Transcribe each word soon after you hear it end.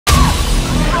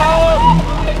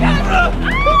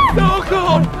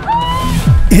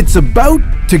It's about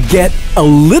to get a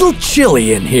little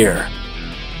chilly in here.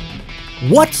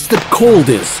 What's the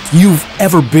coldest you've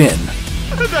ever been?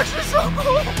 It's actually so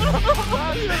cold.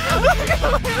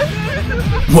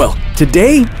 Well,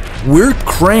 today, we're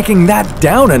cranking that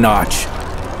down a notch.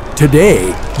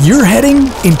 Today, you're heading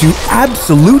into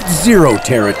absolute zero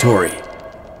territory.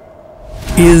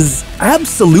 Is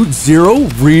absolute zero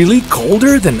really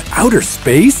colder than outer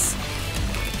space?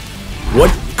 What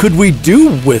could we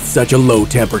do with such a low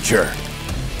temperature?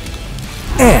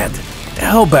 And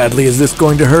how badly is this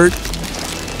going to hurt?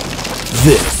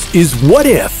 This is What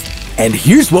If, and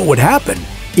here's what would happen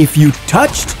if you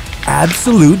touched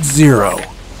absolute zero.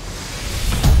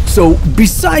 So,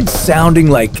 besides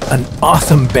sounding like an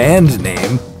awesome band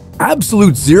name,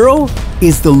 absolute zero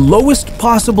is the lowest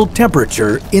possible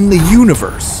temperature in the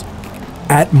universe.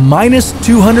 At minus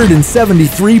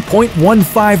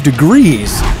 273.15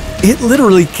 degrees, it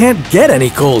literally can't get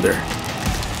any colder.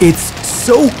 It's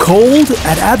so cold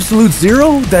at absolute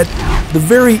zero that the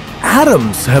very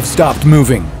atoms have stopped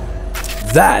moving.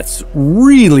 That's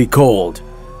really cold.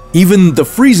 Even the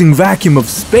freezing vacuum of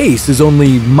space is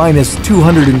only minus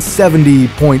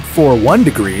 270.41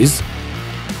 degrees.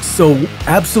 So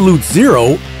absolute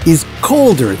zero is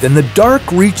colder than the dark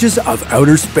reaches of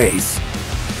outer space.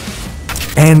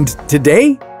 And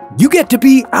today, you get to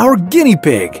be our guinea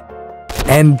pig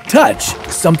and touch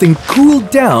something cooled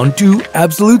down to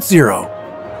absolute zero.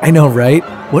 I know, right?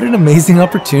 What an amazing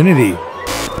opportunity.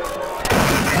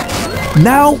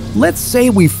 Now, let's say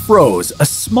we froze a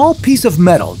small piece of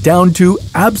metal down to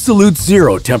absolute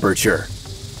zero temperature.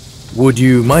 Would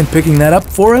you mind picking that up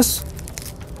for us?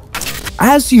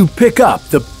 As you pick up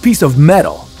the piece of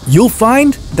metal, you'll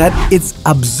find that it's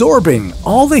absorbing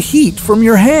all the heat from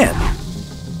your hand.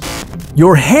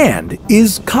 Your hand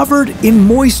is covered in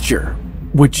moisture,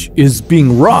 which is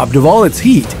being robbed of all its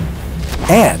heat,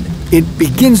 and it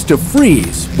begins to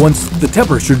freeze once the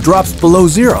temperature drops below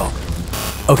zero.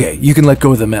 Okay, you can let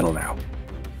go of the metal now.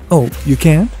 Oh, you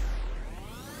can?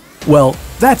 Well,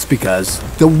 that's because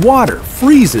the water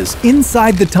freezes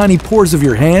inside the tiny pores of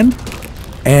your hand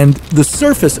and the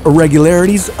surface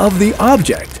irregularities of the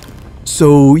object,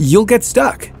 so you'll get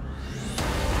stuck.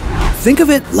 Think of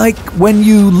it like when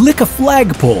you lick a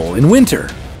flagpole in winter,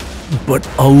 but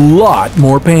a lot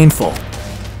more painful.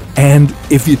 And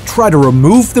if you try to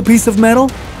remove the piece of metal,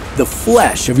 the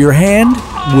flesh of your hand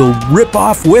will rip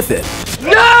off with it.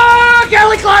 No,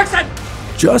 Kelly Clarkson!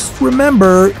 Just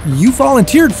remember, you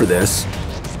volunteered for this.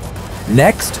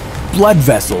 Next, blood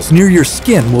vessels near your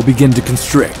skin will begin to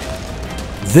constrict.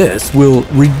 This will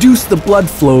reduce the blood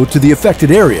flow to the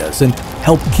affected areas and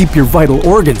help keep your vital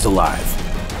organs alive.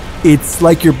 It's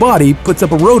like your body puts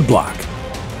up a roadblock.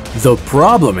 The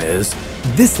problem is,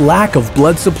 this lack of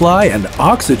blood supply and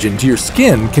oxygen to your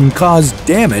skin can cause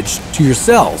damage to your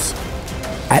cells.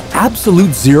 At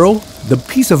absolute zero, the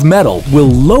piece of metal will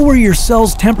lower your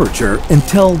cells' temperature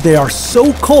until they are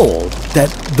so cold that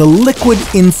the liquid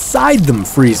inside them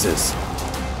freezes.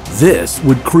 This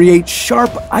would create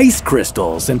sharp ice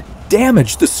crystals and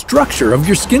damage the structure of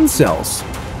your skin cells.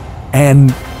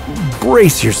 And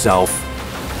brace yourself,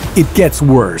 it gets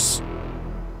worse.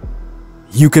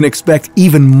 You can expect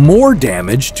even more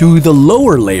damage to the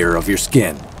lower layer of your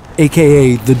skin,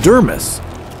 aka the dermis.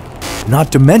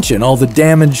 Not to mention all the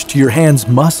damage to your hand's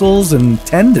muscles and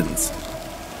tendons.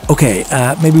 Okay,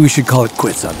 maybe we should call it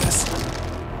quits on this.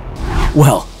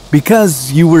 Well,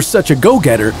 because you were such a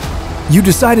go-getter, you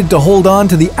decided to hold on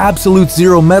to the absolute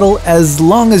zero metal as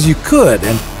long as you could,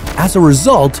 and as a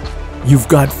result, you've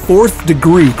got 4th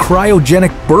degree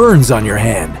cryogenic burns on your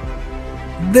hand.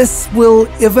 This will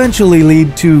eventually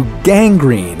lead to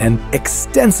gangrene and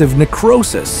extensive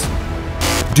necrosis.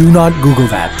 Do not Google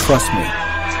that, trust me.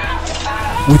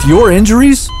 With your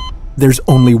injuries, there's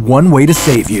only one way to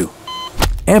save you: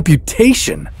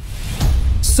 amputation.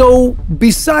 So,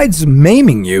 besides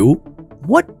maiming you,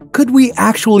 what could we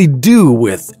actually do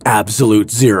with absolute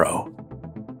zero?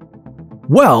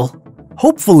 Well,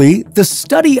 hopefully, the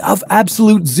study of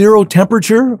absolute zero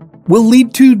temperature will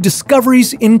lead to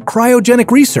discoveries in cryogenic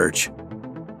research.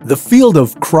 The field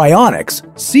of cryonics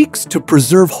seeks to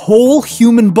preserve whole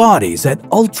human bodies at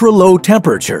ultra-low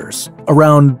temperatures,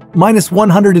 around minus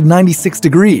 196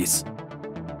 degrees.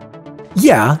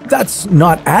 Yeah, that's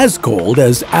not as cold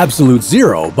as absolute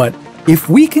zero, but if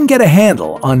we can get a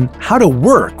handle on how to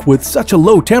work with such a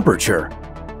low temperature,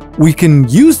 we can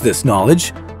use this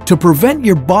knowledge to prevent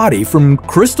your body from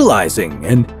crystallizing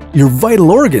and your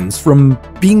vital organs from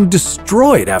being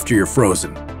destroyed after you're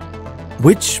frozen.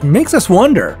 Which makes us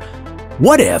wonder,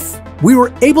 what if we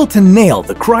were able to nail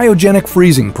the cryogenic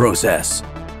freezing process?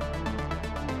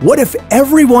 What if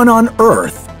everyone on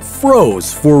Earth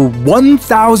froze for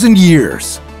 1,000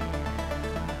 years?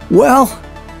 Well,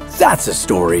 that's a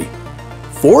story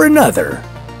for another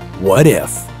What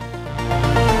If.